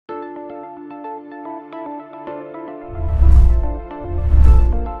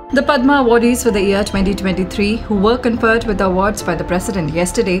The Padma awardees for the year 2023, who were conferred with the awards by the President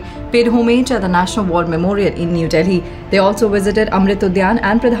yesterday, paid homage at the National War Memorial in New Delhi. They also visited Amrit Udyan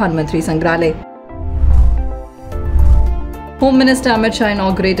and Pradhan Mantri Sangrahalaya. Home Minister Amit Shah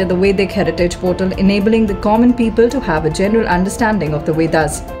inaugurated the Vedic Heritage portal, enabling the common people to have a general understanding of the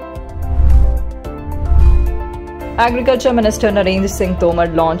Vedas. Agriculture Minister Tomar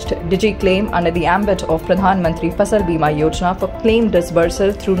launched DigiClaim under the ambit of Pradhan Mantri Fasal Bima Yojana for claim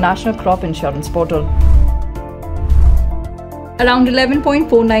disbursal through National Crop Insurance Portal. Around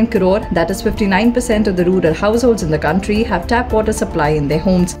 11.49 crore, that is 59% of the rural households in the country, have tap water supply in their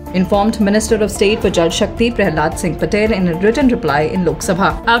homes, informed Minister of State for Jal Shakti Prahlad Singh Patel in a written reply in Lok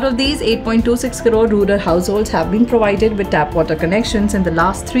Sabha. Out of these, 8.26 crore rural households have been provided with tap water connections in the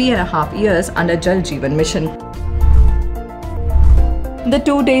last 3.5 years under Jal Jeevan Mission. The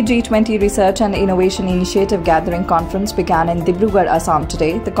two-day G20 Research and Innovation Initiative Gathering Conference began in Dibrugarh, Assam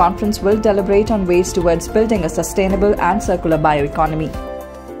today. The conference will deliberate on ways towards building a sustainable and circular bioeconomy.